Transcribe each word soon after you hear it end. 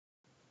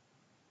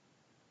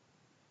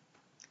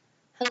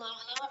Hello,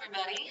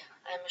 everybody.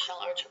 I'm Michelle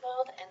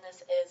Archibald, and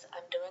this is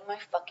I'm Doing My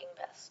Fucking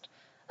Best,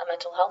 a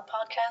mental health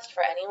podcast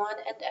for anyone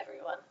and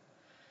everyone.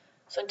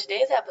 So, in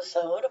today's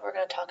episode, we're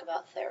going to talk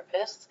about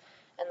therapists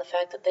and the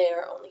fact that they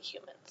are only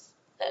humans.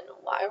 And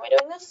why are we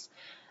doing this?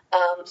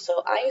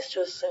 So, I used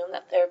to assume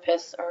that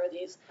therapists are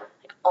these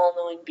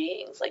all-knowing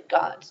beings, like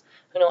gods,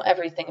 who know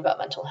everything about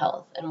mental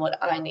health and what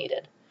I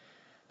needed.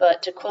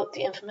 But to quote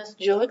the infamous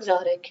Joe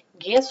Exotic,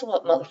 guess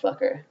what,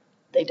 motherfucker?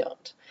 They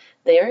don't.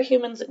 They are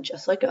humans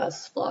just like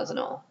us, flaws and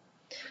all.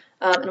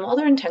 And while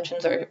their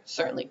intentions are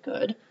certainly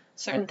good,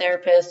 certain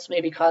therapists may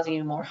be causing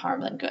you more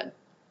harm than good.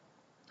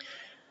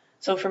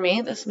 So for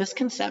me, this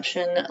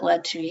misconception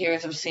led to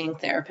years of seeing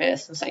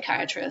therapists and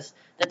psychiatrists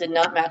that did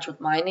not match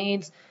with my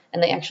needs,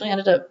 and they actually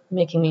ended up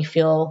making me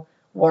feel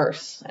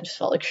worse. I just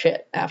felt like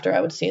shit after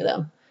I would see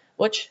them,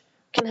 which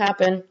can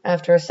happen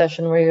after a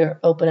session where you're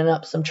opening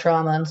up some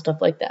trauma and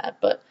stuff like that,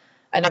 but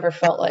I never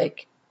felt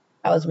like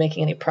I was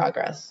making any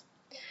progress.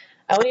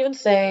 I would even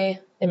say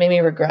it made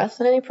me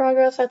regress in any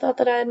progress I thought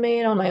that I had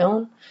made on my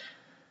own.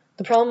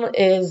 The problem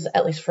is,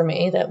 at least for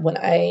me, that when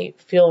I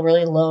feel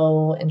really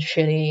low and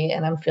shitty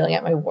and I'm feeling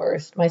at my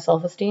worst, my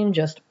self-esteem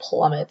just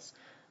plummets.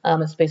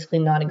 It's basically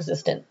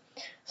non-existent.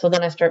 So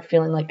then I start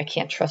feeling like I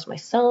can't trust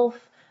myself.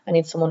 I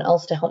need someone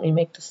else to help me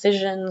make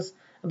decisions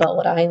about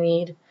what I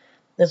need.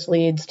 This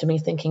leads to me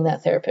thinking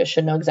that therapists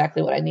should know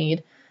exactly what I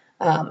need,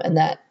 and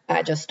that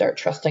I just start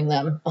trusting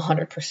them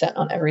 100%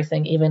 on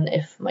everything, even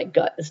if my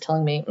gut is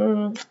telling me,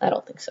 I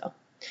don't think so.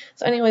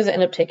 So anyways, I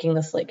end up taking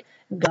this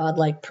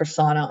godlike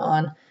persona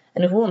on,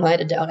 and who am I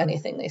to doubt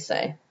anything they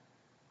say?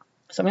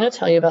 So I'm going to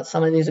tell you about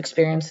some of these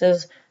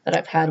experiences that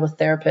I've had with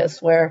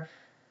therapists where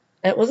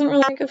it wasn't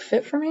really a good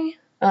fit for me.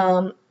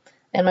 And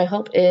my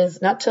hope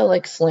is not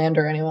to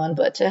slander anyone,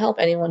 but to help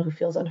anyone who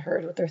feels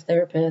unheard with their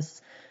therapists,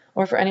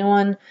 or for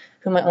anyone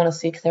who might want to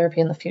seek therapy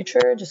in the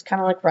future, just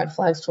kind of like red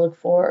flags to look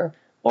for,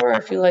 or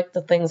if you like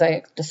the things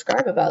I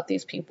describe about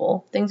these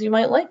people, things you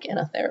might like in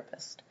a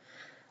therapist.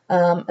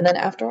 And then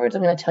afterwards,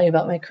 I'm going to tell you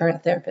about my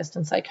current therapist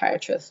and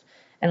psychiatrist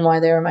and why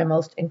they are my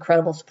most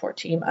incredible support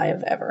team I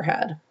have ever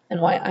had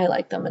and why I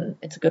like them and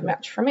it's a good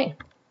match for me.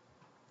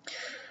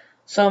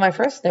 So my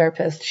first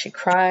therapist, she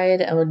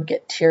cried and would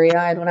get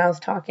teary-eyed when I was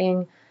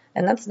talking.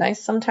 And that's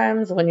nice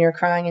sometimes when you're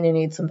crying and you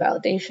need some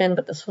validation,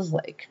 but this was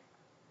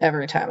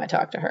every time I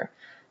talked to her.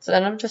 So it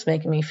ended up just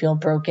making me feel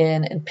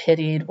broken and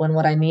pitied when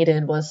what I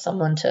needed was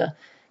someone to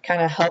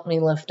kind of help me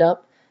lift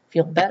up,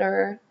 feel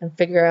better, and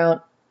figure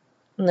out,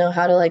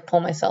 how to pull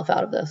myself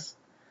out of this.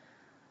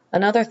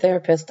 Another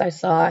therapist I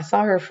saw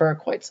her for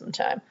quite some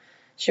time.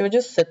 She would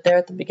just sit there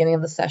at the beginning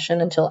of the session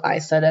until I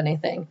said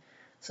anything.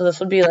 So this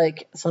would be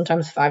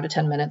sometimes 5 to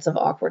 10 minutes of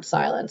awkward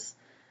silence.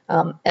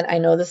 And I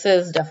know this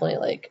is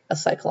definitely a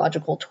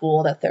psychological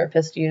tool that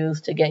therapists use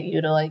to get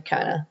you to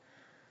kind of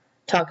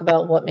talk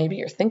about what maybe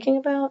you're thinking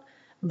about.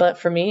 But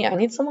for me, I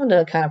need someone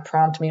to kind of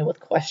prompt me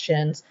with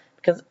questions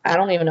because I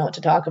don't even know what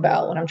to talk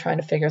about when I'm trying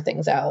to figure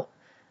things out.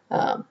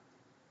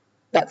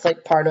 That's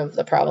part of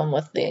the problem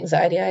with the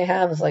anxiety I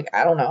have is I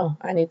don't know.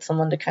 I need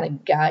someone to kind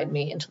of guide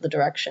me into the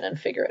direction and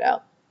figure it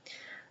out.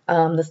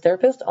 This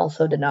therapist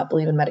also did not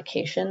believe in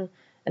medication,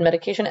 and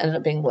medication ended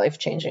up being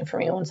life-changing for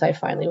me once I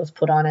finally was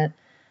put on it.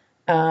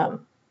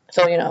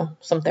 So,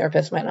 some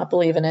therapists might not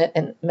believe in it,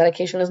 and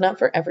medication is not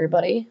for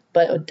everybody,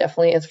 but it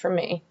definitely is for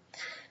me.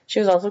 She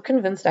was also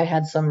convinced I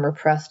had some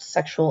repressed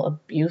sexual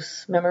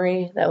abuse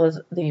memory that was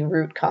the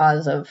root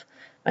cause of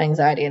my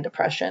anxiety and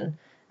depression.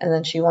 And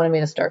then she wanted me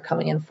to start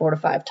coming in 4 to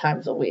 5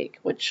 times a week,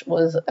 which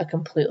was a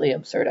completely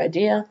absurd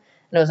idea. And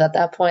it was at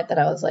that point that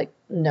I was like,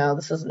 no,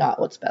 this is not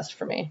what's best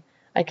for me.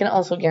 I can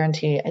also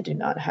guarantee I do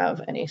not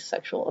have any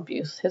sexual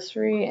abuse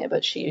history,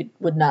 but she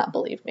would not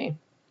believe me.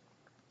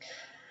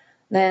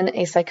 Then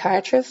a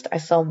psychiatrist I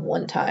saw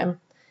one time.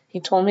 He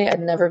told me I'd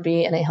never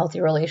be in a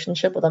healthy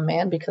relationship with a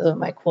man because of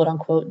my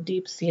quote-unquote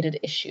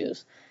deep-seated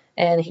issues,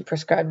 and he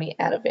prescribed me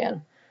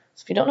Ativan.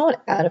 So if you don't know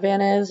what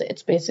Ativan is,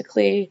 it's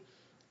basically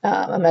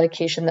a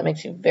medication that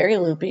makes you very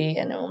loopy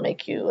and it will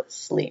make you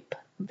sleep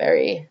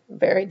very,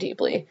 very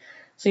deeply.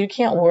 So you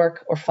can't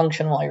work or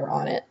function while you're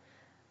on it.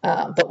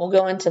 But we'll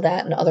go into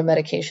that and other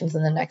medications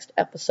in the next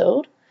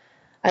episode.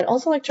 I'd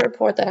also like to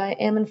report that I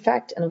am, in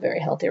fact, in a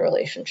very healthy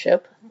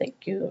relationship.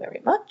 Thank you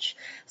very much.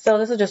 So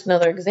this is just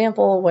another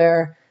example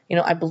where,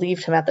 I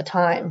believed him at the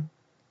time,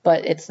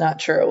 but it's not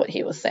true what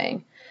he was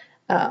saying.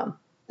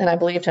 And I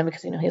believed him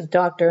because, he's a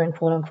doctor and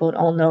quote-unquote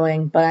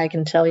all-knowing, but I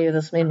can tell you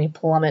this made me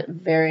plummet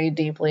very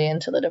deeply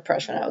into the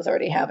depression I was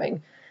already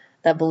having,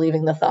 that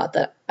believing the thought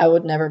that I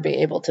would never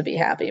be able to be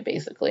happy,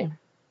 basically.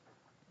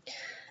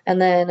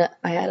 And then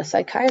I had a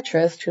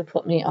psychiatrist who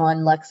put me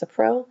on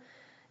Lexapro,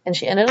 and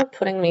she ended up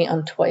putting me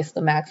on twice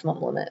the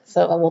maximum limit.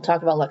 So we'll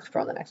talk about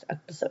Lexapro in the next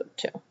episode,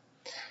 too.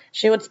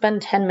 She would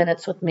spend 10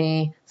 minutes with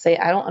me, say,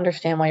 I don't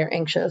understand why you're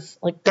anxious.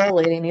 Duh,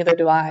 lady, neither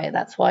do I.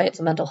 That's why it's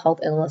a mental health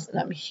illness, and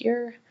I'm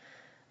here.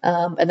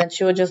 And then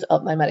she would just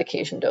up my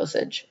medication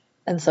dosage.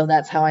 And so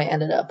that's how I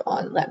ended up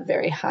on that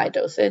very high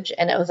dosage.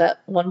 And it was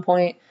at one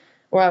point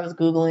where I was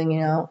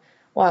Googling,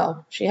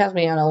 wow, she has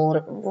me on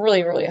a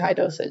really, really high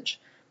dosage.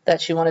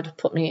 that she wanted to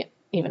put me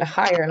even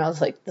higher. And I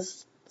was like,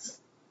 this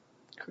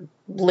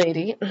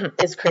lady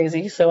is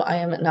crazy, so I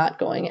am not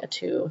going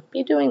to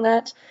be doing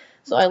that.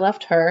 So I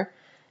left her,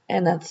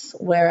 and that's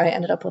where I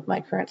ended up with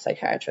my current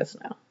psychiatrist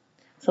now.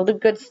 So the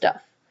good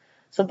stuff.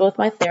 So both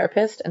my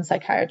therapist and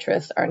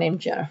psychiatrist are named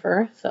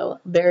Jennifer, so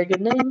very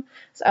good name.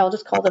 So I'll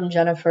just call them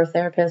Jennifer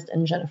Therapist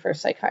and Jennifer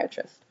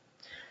Psychiatrist.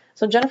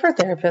 So Jennifer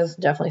Therapist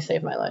definitely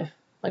saved my life,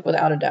 like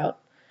without a doubt.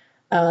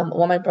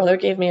 While my brother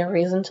gave me a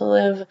reason to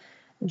live,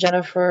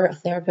 Jennifer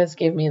Therapist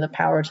gave me the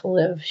power to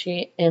live.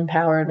 She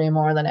empowered me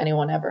more than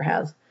anyone ever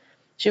has.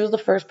 She was the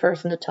first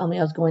person to tell me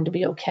I was going to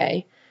be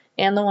okay,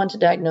 and the one to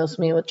diagnose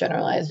me with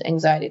generalized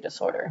anxiety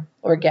disorder,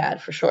 or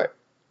GAD for short.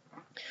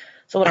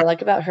 So what I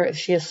like about her is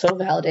she is so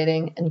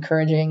validating,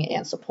 encouraging,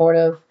 and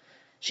supportive.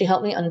 She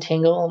helped me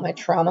untangle my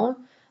trauma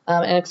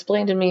and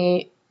explained to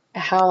me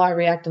how I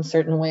react in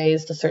certain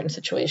ways to certain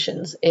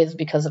situations is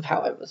because of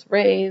how I was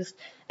raised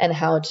and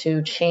how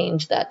to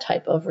change that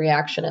type of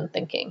reaction and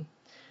thinking.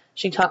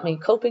 She taught me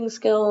coping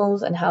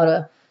skills and how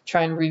to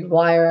try and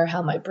rewire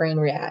how my brain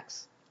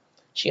reacts.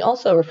 She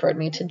also referred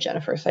me to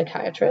Jennifer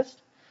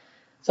Psychiatrist.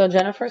 So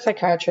Jennifer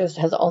Psychiatrist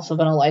has also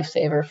been a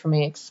lifesaver for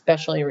me,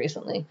 especially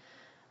recently.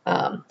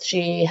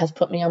 She has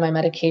put me on my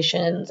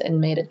medications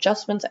and made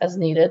adjustments as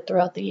needed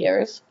throughout the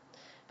years.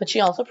 But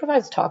she also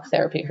provides talk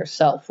therapy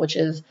herself, which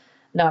is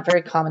not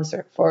very common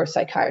for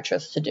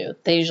psychiatrists to do.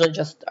 They usually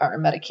just are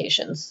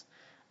medications.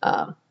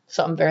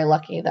 So I'm very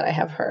lucky that I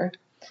have her.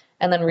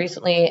 And then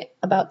recently,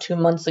 about 2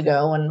 months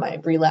ago, when my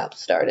relapse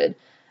started,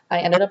 I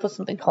ended up with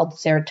something called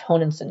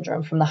serotonin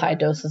syndrome from the high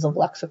doses of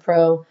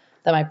Lexapro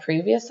that my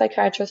previous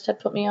psychiatrist had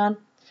put me on.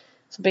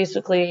 So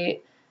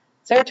basically,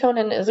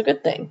 serotonin is a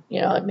good thing.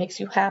 It makes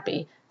you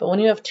happy. But when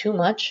you have too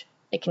much,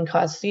 it can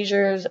cause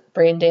seizures,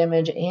 brain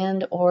damage,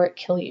 and or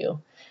kill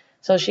you.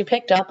 So she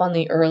picked up on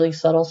the early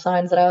subtle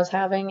signs that I was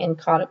having and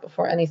caught it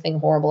before anything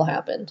horrible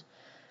happened.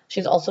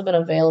 She's also been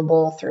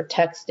available through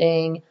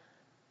texting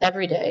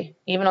every day,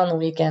 even on the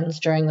weekends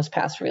during this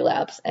past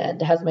relapse,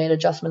 and has made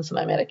adjustments to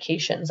my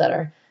medications that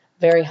are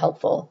very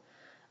helpful.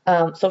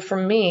 So for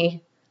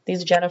me,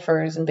 these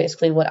Jennifers and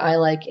basically what I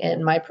like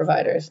in my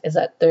providers is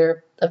that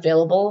they're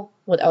available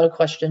without a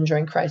question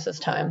during crisis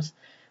times,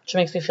 which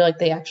makes me feel like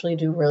they actually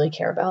do really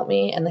care about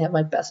me and they have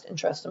my best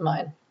interest in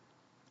mind.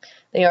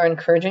 They are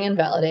encouraging and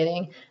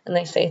validating, and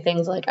they say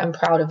things like, I'm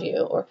proud of you,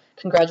 or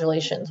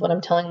congratulations, when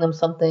I'm telling them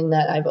something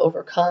that I've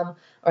overcome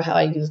or how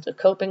I used a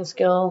coping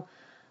skill.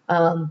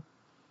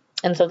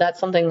 And so that's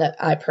something that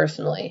I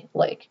personally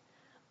like.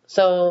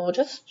 So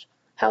just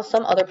how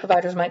some other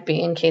providers might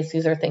be, in case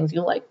these are things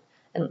you like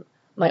and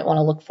might want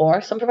to look for.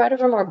 Some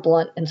providers are more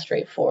blunt and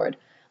straightforward.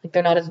 Like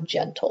they're not as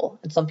gentle,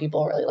 and some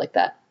people really like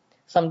that.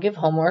 Some give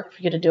homework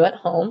for you to do at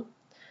home.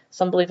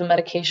 Some believe in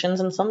medications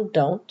and some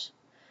don't.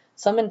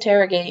 Some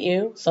interrogate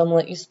you. Some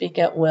let you speak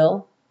at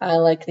will. I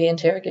like the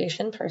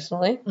interrogation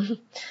personally.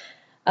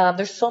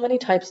 There's so many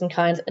types and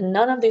kinds, and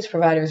none of these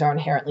providers are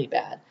inherently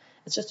bad.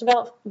 It's just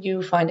about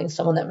you finding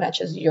someone that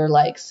matches your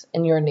likes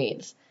and your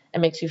needs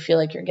and makes you feel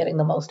like you're getting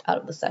the most out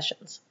of the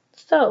sessions.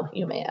 So,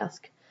 you may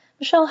ask,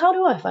 Michelle, how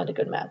do I find a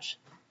good match?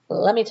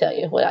 Let me tell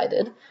you what I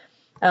did.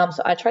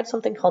 So I tried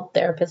something called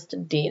therapist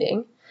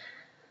dating.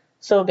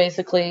 So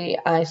basically,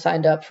 I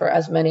signed up for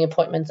as many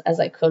appointments as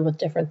I could with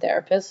different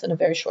therapists in a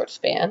very short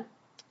span,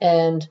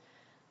 and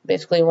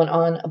basically went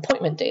on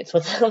appointment dates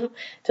with them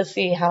to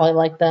see how I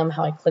liked them,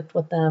 how I clicked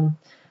with them.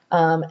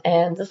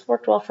 And this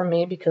worked well for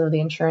me because of the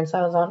insurance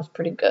I was on was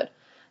pretty good.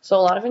 So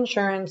a lot of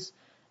insurance,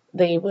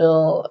 they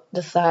will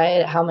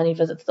decide how many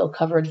visits they'll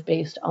coverage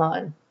based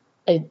on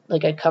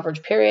a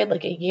coverage period,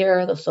 like a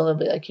year. So they'll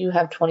be like, you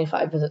have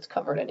 25 visits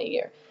covered in a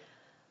year.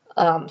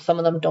 Some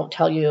of them don't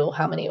tell you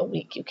how many a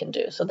week you can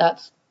do. So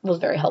that was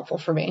very helpful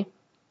for me.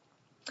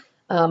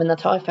 And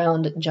that's how I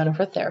found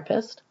Jennifer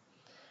Therapist.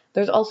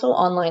 There's also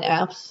online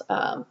apps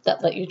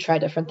that let you try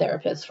different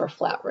therapists for a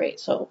flat rate.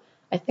 So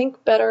I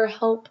think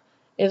BetterHelp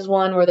is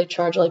one where they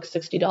charge like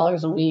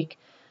 $60 a week.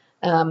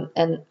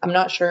 And I'm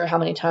not sure how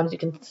many times you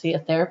can see a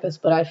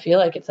therapist, but I feel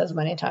like it's as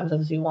many times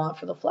as you want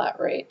for the flat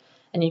rate.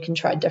 And you can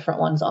try different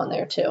ones on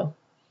there too.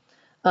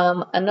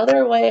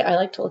 Another way I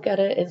like to look at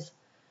it is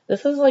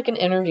this is like an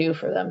interview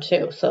for them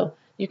too. So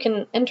you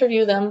can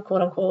interview them,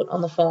 quote unquote,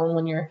 on the phone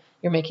when you're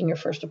making your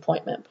first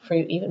appointment before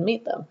you even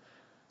meet them.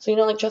 So,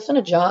 like just in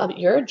a job,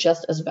 you're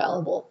just as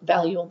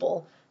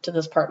valuable to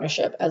this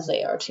partnership as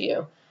they are to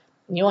you.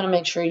 You want to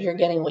make sure you're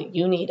getting what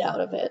you need out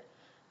of it.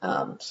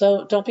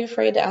 So don't be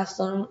afraid to ask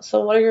them,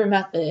 so what are your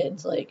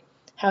methods? Like,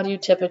 how do you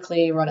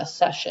typically run a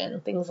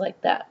session? Things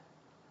like that.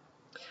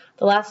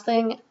 The last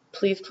thing,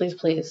 please, please,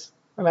 please,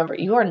 remember,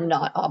 you are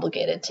not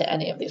obligated to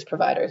any of these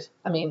providers.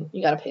 I mean,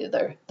 you got to pay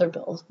their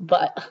bills,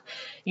 but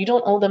you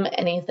don't owe them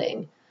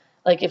anything.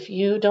 Like, if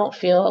you don't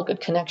feel a good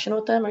connection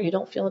with them or you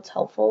don't feel it's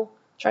helpful,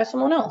 try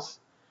someone else.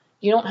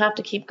 You don't have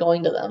to keep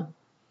going to them.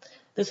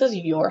 This is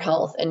your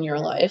health and your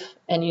life,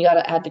 and you got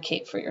to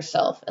advocate for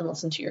yourself and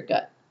listen to your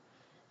gut.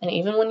 And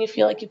even when you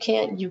feel like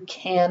you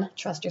can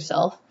trust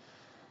yourself.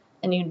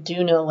 and you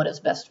do know what is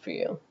best for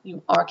you.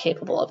 You are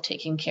capable of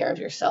taking care of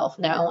yourself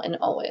now and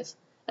always.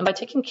 And by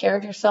taking care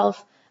of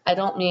yourself, I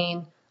don't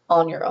mean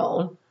on your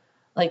own.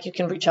 Like, you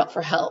can reach out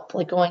for help,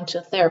 like going to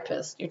a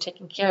therapist. You're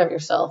taking care of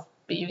yourself,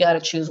 but you got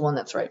to choose one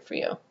that's right for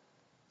you.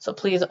 So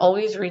please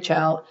always reach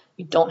out.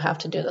 You don't have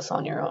to do this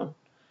on your own.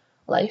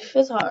 Life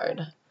is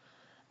hard.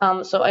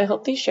 So I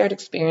hope these shared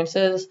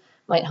experiences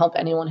might help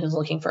anyone who's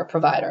looking for a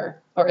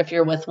provider, or if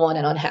you're with one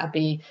and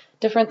unhappy,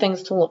 different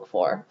things to look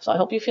for. So I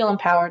hope you feel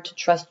empowered to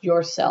trust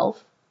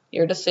yourself,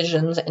 your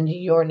decisions, and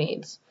your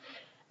needs.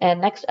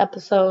 And next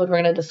episode,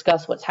 we're going to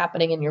discuss what's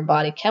happening in your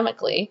body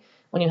chemically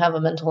when you have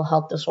a mental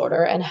health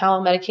disorder and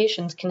how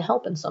medications can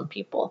help in some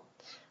people.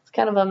 It's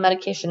kind of a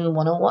medication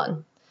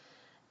 101.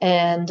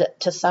 And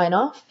to sign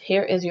off,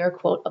 here is your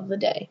quote of the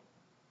day.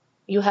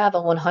 You have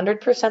a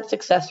 100%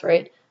 success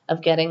rate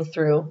of getting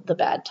through the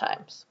bad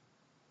times.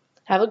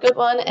 Have a good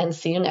one and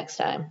see you next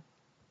time.